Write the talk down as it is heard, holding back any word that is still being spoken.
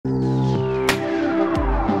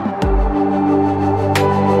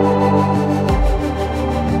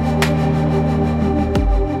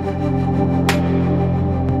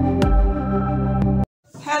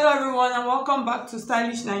back to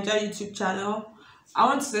Stylish Naija YouTube channel. I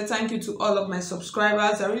want to say thank you to all of my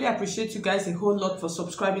subscribers. I really appreciate you guys a whole lot for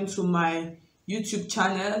subscribing to my YouTube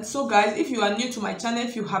channel. So guys, if you are new to my channel,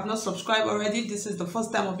 if you have not subscribed already, this is the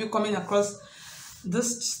first time of you coming across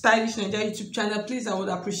this Stylish Naija YouTube channel, please, I would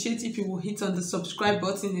appreciate if you will hit on the subscribe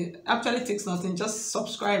button. It actually takes nothing, just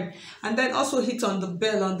subscribe, and then also hit on the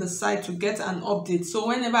bell on the side to get an update. So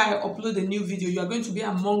whenever I upload a new video, you are going to be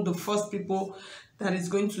among the first people that is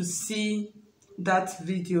going to see that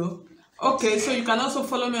video. Okay, so you can also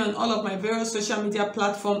follow me on all of my various social media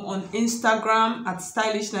platforms, on Instagram at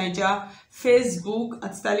Stylish Naija, Facebook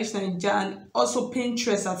at Stylish Naija, and also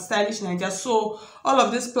Pinterest at Stylish Naija. So all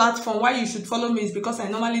of this platform, why you should follow me is because I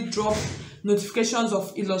normally drop notifications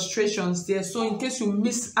of illustrations there. So in case you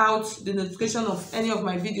miss out the notification of any of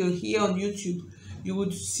my video here on YouTube, you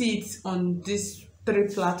would see it on these three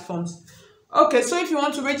platforms. Okay, so if you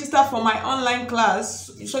want to register for my online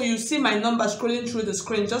class, so you see my number scrolling through the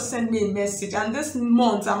screen, just send me a message. And this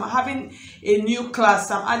month I'm having a new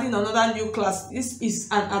class. I'm adding another new class. This is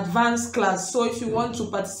an advanced class. So if you want to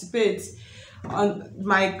participate on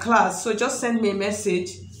my class, so just send me a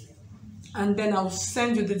message and then I'll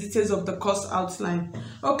send you the details of the course outline.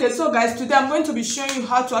 Okay, so guys, today I'm going to be showing you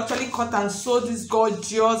how to actually cut and sew this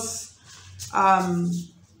gorgeous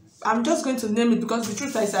I'm just going to name it because the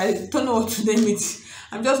truth is I don't know what to name it.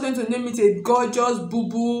 I'm just going to name it a gorgeous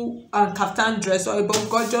BUBU and Kaftan dress, or a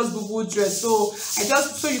gorgeous BUBU dress.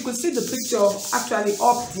 So you could see the picture actually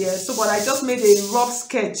up there. So but I just made a rough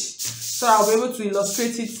sketch so I'll be able to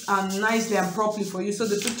illustrate it nicely and properly for you. So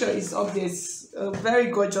the picture is up there. It's a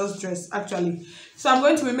very gorgeous dress actually. So I'm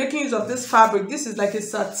going to be making use of this fabric. This is like a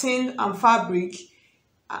satin fabric.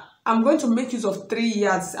 I'm going to make use of 3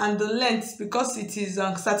 yards, and the length, because it is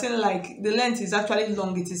satin, like the length is actually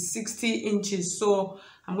long, it is 60 inches. So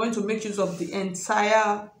I'm going to make use of the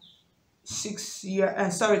entire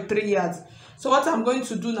 3 yards. So what I'm going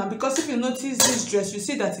to do now, because if you notice this dress, you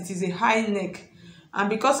see that it is a high neck, and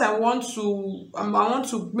because I want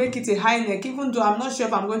to make it a high neck, even though I'm not sure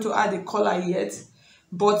if I'm going to add a collar yet,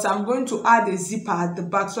 but I'm going to add a zipper at the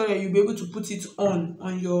back so that you'll be able to put it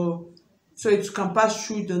on your, so it can pass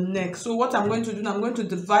through the neck. So what I'm going to do now, I'm going to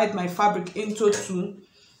divide my fabric into two.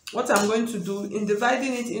 What I'm going to do in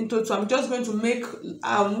dividing it into two, I'm just going to make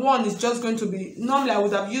one is just going to be, normally I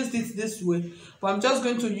would have used it this way, but I'm just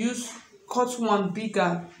going to cut one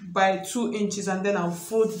bigger by 2 inches, and then I'll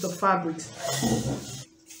fold the fabric.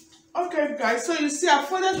 Okay guys, so you see I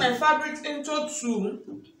folded my fabric into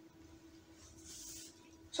two.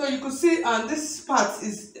 So you could see this part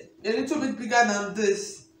is a little bit bigger than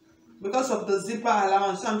this because of the zipper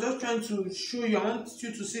allowance. So I'm just trying to show you. I want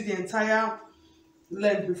you to see the entire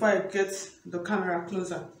leg before I get the camera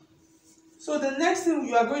closer. So the next thing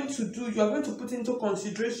you are going to do, you are going to put into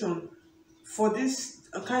consideration for this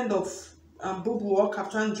kind of BUBU or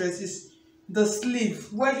Kaftan dress is the sleeve,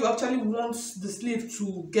 where you actually want the sleeve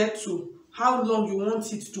to get to, how long you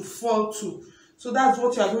want it to fall to. So that's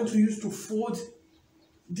what you are going to use to fold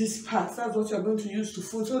this part. That's what you are going to use to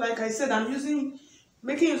fold. So like I said, I'm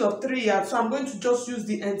making use of 3 yards, so I'm going to just use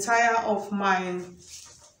the entire of mine.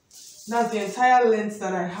 That's the entire length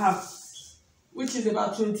that I have, which is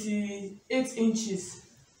about 28 inches.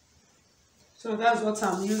 So that's what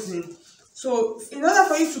I'm using. So in order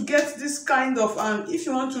for you to get this kind of if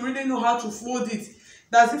you want to really know how to fold it,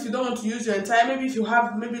 that's if you don't want to use your entire, maybe if you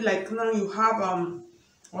have, maybe like now you have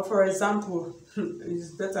or for example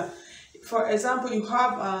it's better, for example you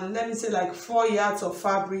have let me say like 4 yards of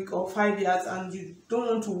fabric or 5 yards, and you don't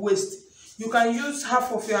want to waste, you can use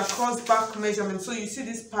half of your cross back measurement. So you see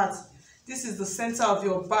this part, this is the center of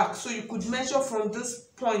your back, so you could measure from this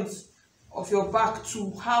point of your back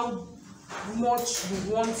to how much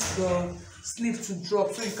you want the sleeve to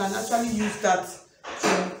drop, so you can actually use that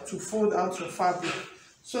to fold out your fabric.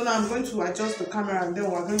 So now I'm going to adjust the camera, and then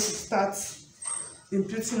we're going to start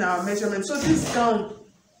inputting our measurement. So this gown,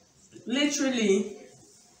 literally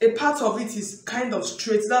a part of it is kind of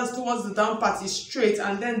straight, that's towards the down part is straight,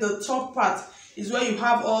 and then the top part is where you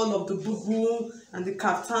have all of the BUBU and the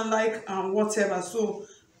kaftan like whatever. So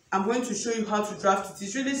I'm going to show you how to draft it.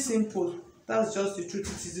 It's really simple, that's just the truth.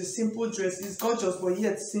 It is a simple dress, it's gorgeous but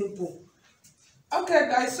yet simple. Okay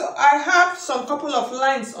guys, so I have some couple of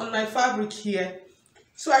lines on my fabric here,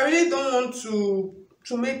 so I really don't want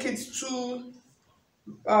to make it too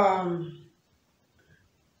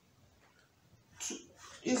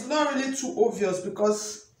it's not really too obvious,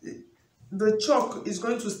 because the chalk is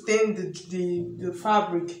going to stain the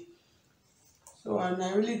fabric. So, and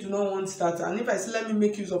I really do not want that. And if I say let me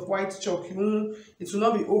make use of white chalk, it will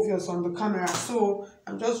not be obvious on the camera. So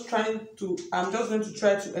I'm just going to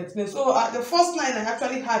try to explain. So the first line I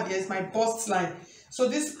actually have here is my bust line. So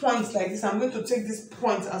this point like this, I'm going to take this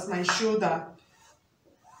point as my shoulder.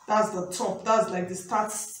 That's the top. That's like the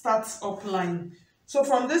start up line. So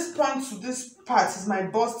from this point to this part is my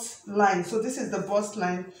bust line. So this is the bust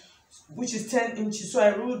line, which is 10 inches. So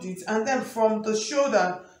I ruled it. And then from the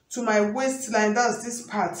shoulder to my waistline, that's this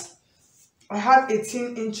part, I have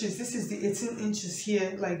 18 inches. This is the 18 inches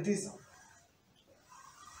here, like this.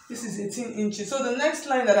 This is 18 inches. So the next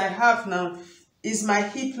line that I have now is my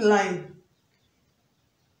hip line.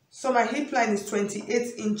 So my hip line is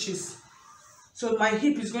 28 inches. So my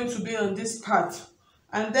hip is going to be on this part.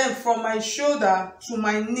 And then from my shoulder to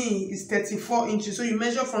my knee is 34 inches. So you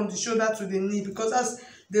measure from the shoulder to the knee, because as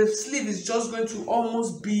the sleeve is just going to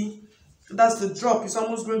almost be, that's the drop, is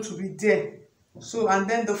almost going to be there. So, and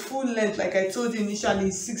then the full length, like I told you initially,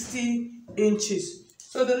 is 60 inches.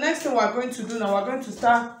 So the next thing we're going to do now, we're going to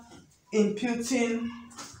start imputing.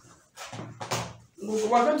 We're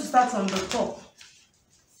going to start from the top.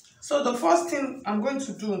 So the first thing I'm going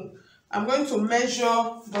to do, I'm going to measure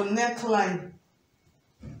the neckline.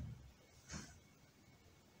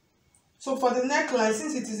 So for the neckline,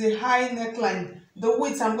 since it is a high neckline, the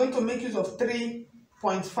width, I'm going to make use of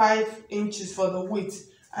 3.5 inches for the width.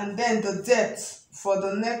 And then the depth for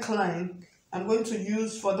the neckline, I'm going to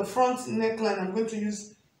use, for the front neckline, I'm going to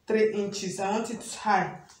use 3 inches. I want it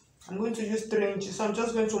high. I'm going to use 3 inches. So I'm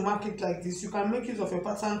just going to mark it like this. You can make use of your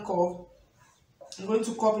pattern curve. I'm going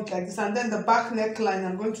to curve it like this. And then the back neckline,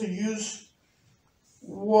 I'm going to use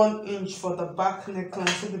 1 inch for the back neckline.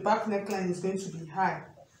 So the back neckline is going to be high.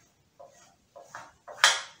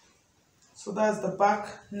 So that's the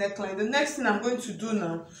back neckline. The next thing I'm going to do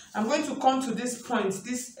now, I'm going to come to this point,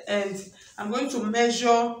 this end. I'm going to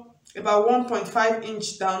measure about 1.5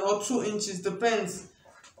 inch down or 2 inches, depends.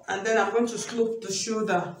 And then I'm going to slope the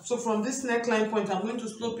shoulder. So from this neckline point, I'm going to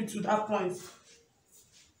slope it to that point.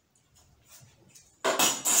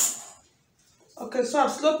 Okay, so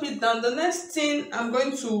I've sloped it down. The next thing I'm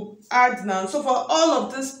going to add now, so for all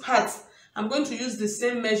of this part, I'm going to use the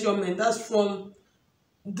same measurement. That's from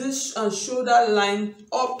this shoulder line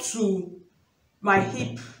up to my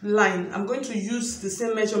hip line. I'm going to use the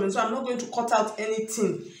same measurement, so I'm not going to cut out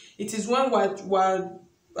anything. It is when we're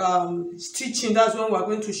stitching, that's when we're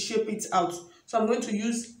going to shape it out. So I'm going to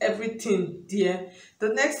use everything there. The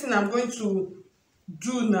next thing I'm going to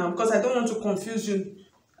do now, because I don't want to confuse you,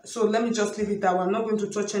 so let me just leave it that way. I'm not going to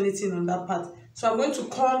touch anything on that part. So I'm going to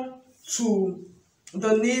come to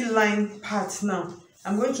the knee line part now.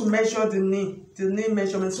 I'm going to measure the knee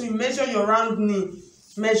measurement. So you measure your round knee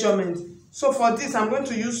measurement. So for this, I'm going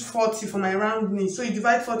to use 40 for my round knee. So you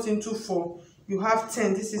divide 40 into 4. You have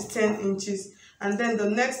 10. This is 10 inches. And then the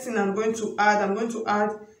next thing I'm going to add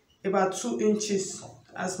about 2 inches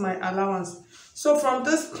as my allowance. So from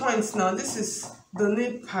this point now, this is the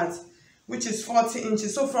knee part, which is 40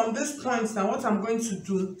 inches. So from this point now, what I'm going to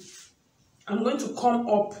do, I'm going to come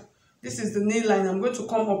up. This is the knee line. I'm going to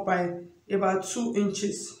come up by about 2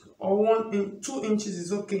 inches or 2 inches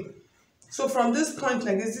is okay. So from this point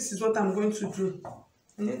like this is what I'm going to do.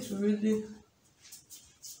 I need to really.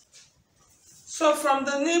 So from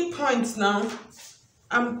the knee point now,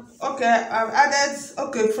 I've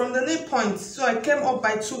added, from the knee point, so I came up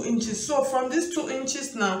by 2 inches. So from these 2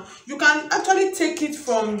 inches now, you can actually take it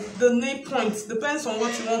from the knee point, depends on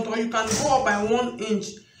what you want, or you can go up by 1 inch.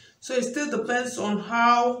 So it still depends on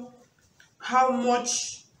how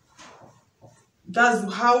much,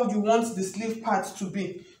 that's how you want the sleeve part to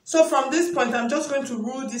be. So from this point, I'm just going to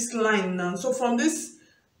rule this line now. So from this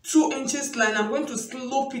 2 inches line, I'm going to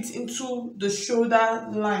slope it into the shoulder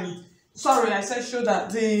line. Sorry, I said shoulder,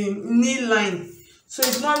 the knee line. So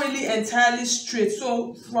it's not really entirely straight.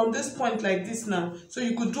 So from this point like this now, so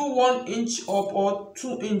you could do 1 inch up or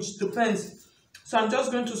 2 inch, depends. So I'm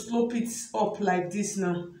just going to slope it up like this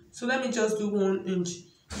now. So let me just do 1 inch.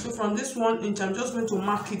 So from this 1 inch, I'm just going to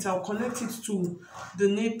mark it. I'll connect it to the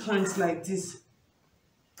knee point like this.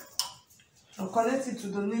 I'll connect it to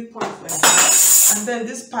the knee point like that. And then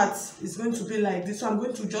this part is going to be like this. So I'm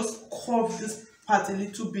going to just curve this part a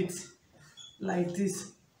little bit like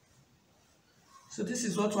this. So this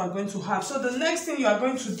is what we are going to have. So the next thing you are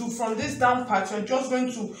going to do from this down part, you're just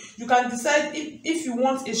going to, you can decide if you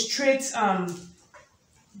want a straight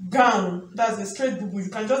gown, that's a straight BUBU,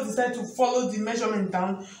 you can just decide to follow the measurement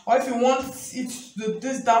down, or if you want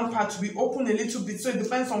this down part to be open a little bit, so it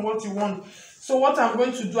depends on what you want. So what I'm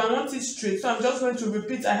going to do, I want it straight, so I'm just going to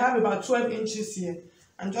repeat. I have about 12 inches here.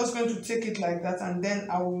 I'm just going to take it like that, and then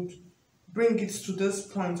I would bring it to this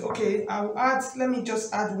point. Okay, let me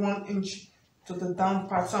just add 1 inch to the down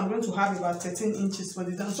part. So I'm going to have about 13 inches for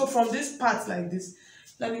the down. So from this part like this,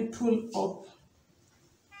 let me pull up.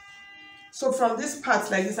 So from this part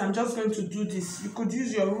like this, I'm just going to do this. You could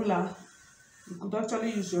use your ruler. You could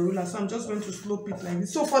actually use your ruler. So I'm just going to slope it like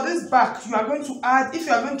this. So for this back, you are going to add, if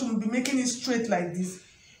you are going to be making it straight like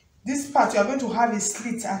this part, you are going to have a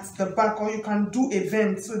slit at the back, or you can do a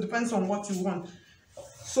vent. So it depends on what you want.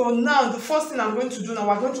 So now the first thing I'm going to do now,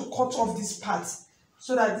 we're going to cut off this part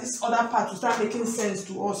so that this other part will start making sense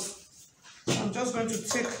to us. I'm just going to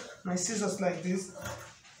take my scissors like this.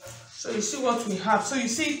 So you see what we have. So you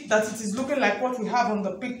see that it is looking like what we have on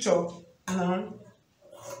the picture now.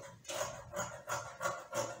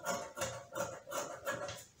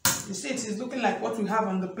 You see it is looking like what we have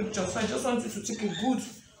on the picture. So I just want you to take a good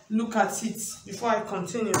look at it before I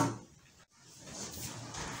continue.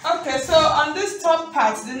 Okay, so on this top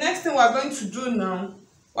part, the next thing we're going to do now,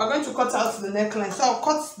 we're going to cut out the neckline. So I'll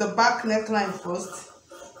cut the back neckline first,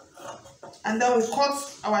 and then we'll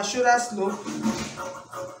cut our shoulder slope.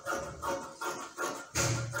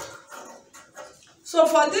 So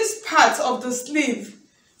for this part of the sleeve,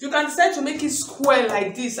 you can decide to make it square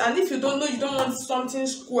like this, and if you don't know, you don't want something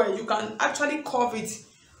square, you can actually curve it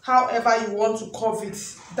however you want to curve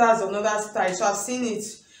it. That's another style. So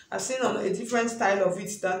I've seen on a different style of it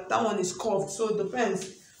that one is curved, so it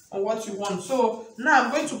depends on what you want. So now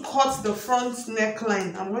I'm going to cut the front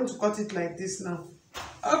neckline. I'm going to cut it like this now.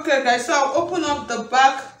 Okay guys, so I'll open up the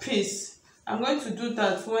back piece. I'm going to do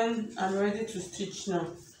that when I'm ready to stitch now.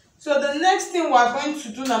 So the next thing we're going to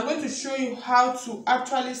do now, I'm going to show you how to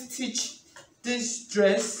actually stitch this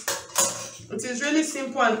dress. It is really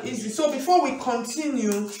simple and easy. So before we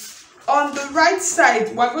continue, on the right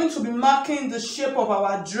side, we're going to be marking the shape of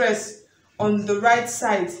our dress on the right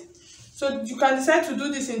side. So you can decide to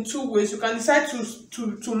do this in 2 ways. You can decide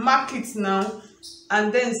to mark it now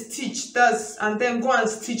and then stitch, and then go and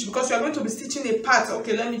stitch, because you are going to be stitching a part.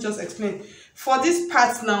 Okay, let me just explain. For this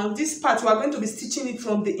part now, this part we are going to be stitching it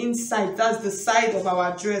from the inside. That's the side of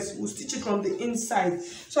our dress. We'll stitch it from the inside.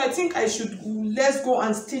 So I think let's go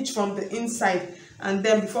and stitch from the inside, and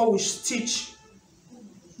then before we stitch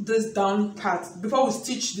this down part, before we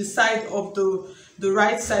stitch the side of the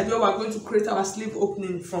right side where we're going to create our sleeve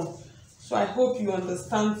opening from. So I hope you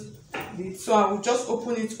understand it. So I will just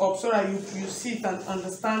open it up so that you see it and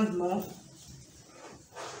understand more.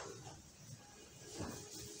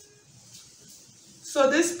 So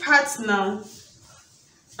this part now,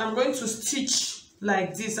 I'm going to stitch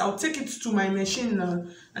like this. I'll take it to my machine now,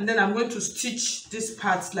 and then I'm going to stitch this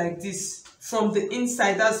part like this from the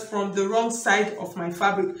inside. That's from the wrong side of my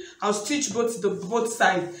fabric. I'll stitch both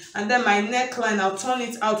sides, and then my neckline, I'll turn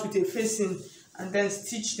it out with a facing, and then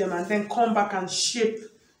stitch them, and then come back and shape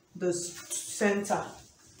the center.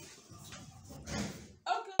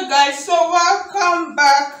 Okay guys, so welcome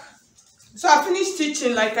back. So I finished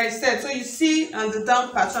stitching like I said. So you see on the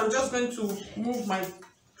down part, so I'm just going to move my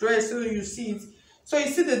dress so you see it. So you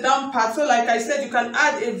see the down part. So like I said, you can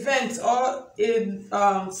add a vent or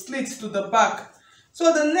a slit to the back.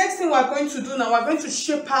 So the next thing we're going to do now, we're going to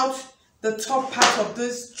shape out the top part of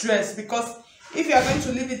this dress, because if you are going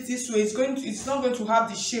to leave it this way, it's not going to have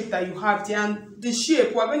the shape that you have there. And the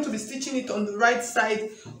shape, we're going to be stitching it on the right side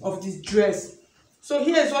of this dress. So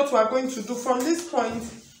here's what we're going to do. From this point,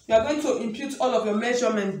 you are going to impute all of your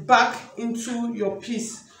measurement back into your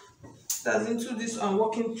piece. That's into this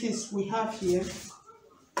working piece we have here.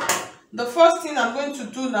 The first thing I'm going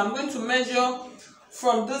to do now, I'm going to measure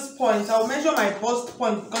from this point. I'll measure my bust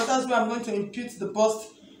point, because that's where I'm going to impute the bust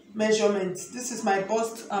measurement. This is my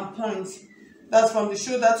bust point. That's from the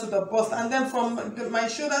shoulder to the bust, and then from my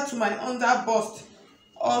shoulder to my under bust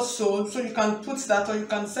also. So you can put that, or you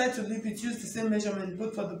can decide to leave it, use the same measurement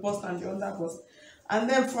both for the bust and the under bust. And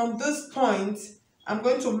then from this point, I'm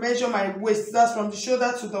going to measure my waist. That's from the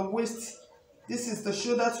shoulder to the waist. This is the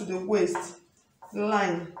shoulder to the waist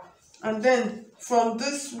line. And then from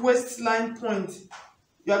this waistline point,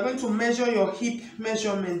 you are going to measure your hip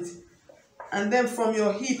measurement. And then from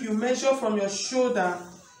your hip, you measure from your shoulder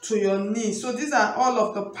to your knee. So these are all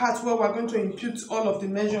of the parts where we're going to impute all of the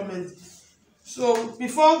measurements. So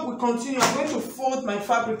before we continue, I'm going to fold my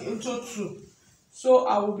fabric into 2, so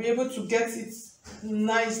I will be able to get it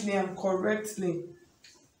nicely and correctly.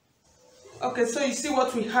 Okay, so you see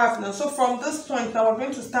what we have now. So from this point now, we're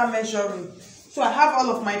going to start measuring. So I have all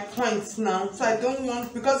of my points now. So I don't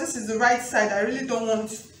want, because this is the right side, I really don't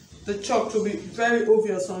want the chalk to be very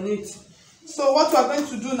obvious on it. So what we're going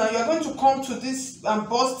to do now, you're going to come to this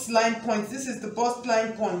bust line point. This is the bust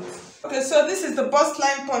line point. Okay, so this is the bust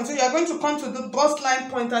line point. So you are going to come to the bust line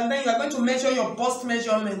point, and then you are going to measure your bust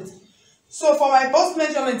measurement. So for my bust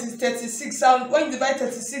measurement is 36. So when you divide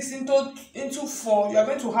 36 into 4, you are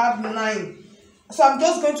going to have 9. So I'm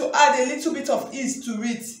just going to add a little bit of ease to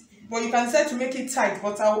it. But you can decide to make it tight,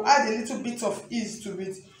 but I will add a little bit of ease to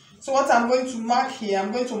it. So what I'm going to mark here,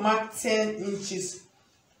 I'm going to mark 10 inches.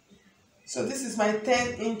 So this is my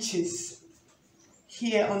 10 inches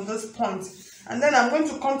here on this point. And then I'm going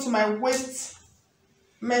to come to my waist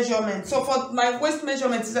measurement. So for my waist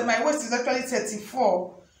measurement, is that my waist is actually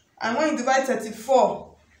 34. And when you divide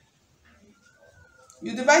 34,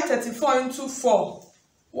 you divide 34 into 4.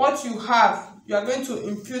 What you have, you are going to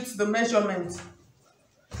impute the measurement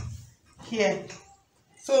here.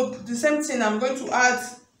 So the same thing, I'm going to add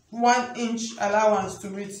 1 inch allowance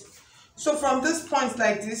to it. So from this point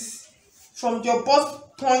like this, from your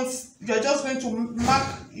bust points, you're just going to mark,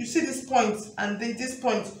 you see this point and this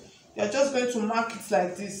point, you're just going to mark it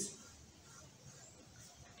like this,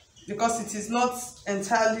 because it is not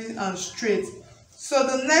entirely straight. So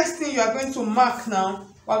the next thing you are going to mark now,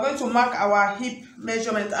 we're going to mark our hip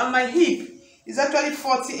measurement, and my hip is actually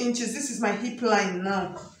 40 inches. This is my hip line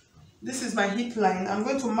now. This is my hip line. I'm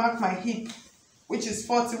going to mark my hip, which is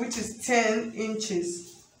 40, which is 10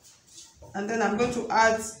 inches. And then I'm going to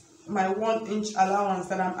add my 1 inch allowance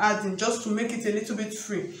that I'm adding, just to make it a little bit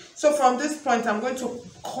free. So from this point, I'm going to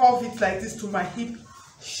curve it like this to my hip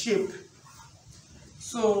shape.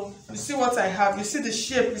 So you see what I have, you see the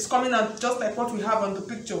shape is coming out just like what we have on the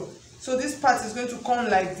picture. So this part is going to come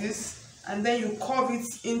like this, and then you curve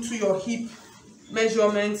it into your hip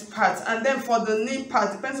measurement part. And then for the knee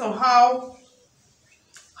part, depends on how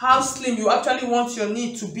slim you actually want your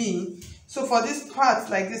knee to be. So for this part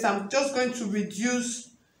like this, I'm just going to reduce,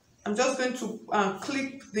 I'm just going to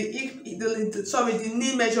clip the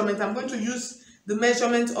knee measurement. I'm going to use the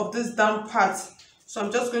measurement of this down part. So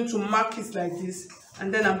I'm just going to mark it like this,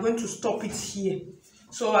 and then I'm going to stop it here.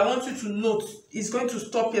 So I want you to note, it's going to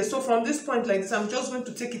stop here. So from this point like this, I'm just going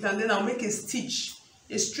to take it, and then I'll make a stitch,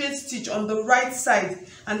 a straight stitch on the right side,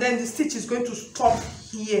 and then the stitch is going to stop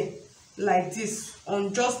here like this,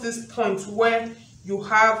 on just this point where you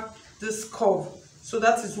have this curve. So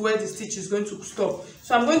that is where the stitch is going to stop.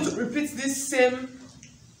 So I'm going to repeat this same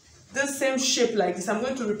shape like this. I'm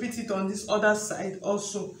going to repeat it on this other side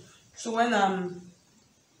also. So when I'm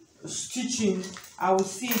stitching, I will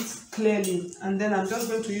see it clearly, and then I'm just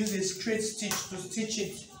going to use a straight stitch to stitch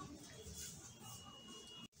it.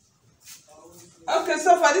 Okay,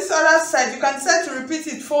 so for this other side, you can decide to repeat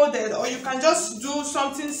it folded, or you can just do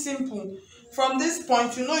something simple. From this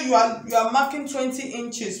point, you know you are marking 20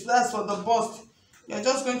 inches. That's for the bust. You're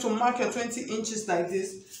just going to mark your 20 inches like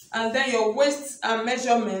this, and then your waist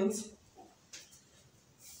measurement.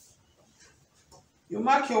 You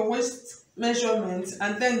mark your waist measurement,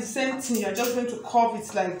 and then the same thing, you're just going to curve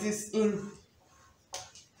it like this in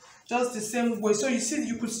just the same way. So you see,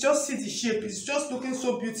 you could just see the shape, it's just looking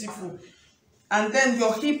so beautiful. And then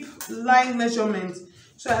your hip line measurement.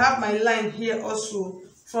 So I have my line here also.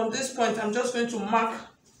 From this point, I'm just going to mark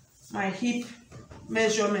my hip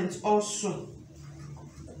measurement also,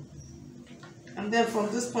 and then from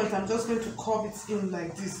this point, I'm just going to curve it in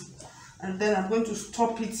like this, and then I'm going to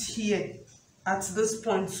stop it here at this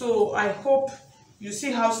point. So I hope you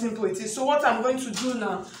see how simple it is. So what I'm going to do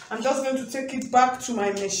now, I'm just going to take it back to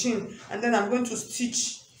my machine, and then I'm going to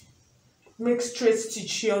stitch, make straight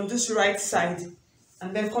stitch here on this right side,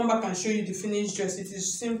 and then come back and show you the finished dress. It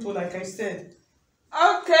is simple, like I said.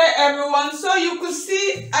 Okay everyone, so you could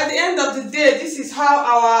see at the end of the day, this is how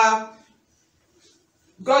our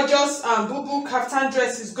gorgeous BUBU kaftan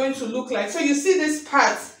dress is going to look like. So you see this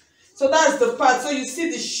part, so that's the part. So you see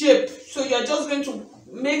the shape, so you're just going to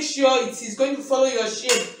make sure it is going to follow your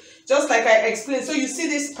shape, just like I explained. So you see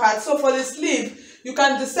this part. So for the sleeve, you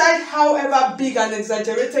can decide however big and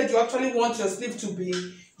exaggerated you actually want your sleeve to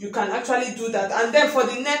be. You can actually do that. And then for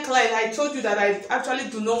the neckline, I told you that I actually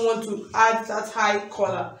do not want to add that high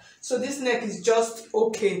collar. So this neck is just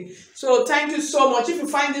okay. So thank you so much. If you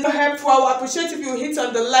find this helpful, I would appreciate if you hit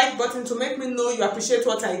on the like button to make me know you appreciate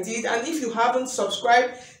what I did. And if you haven't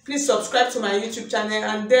subscribed, please subscribe to my YouTube channel,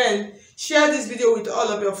 and then share this video with all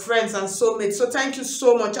of your friends and soulmates. So thank you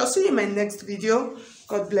so much. I'll see you in my next video.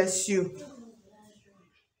 God bless you.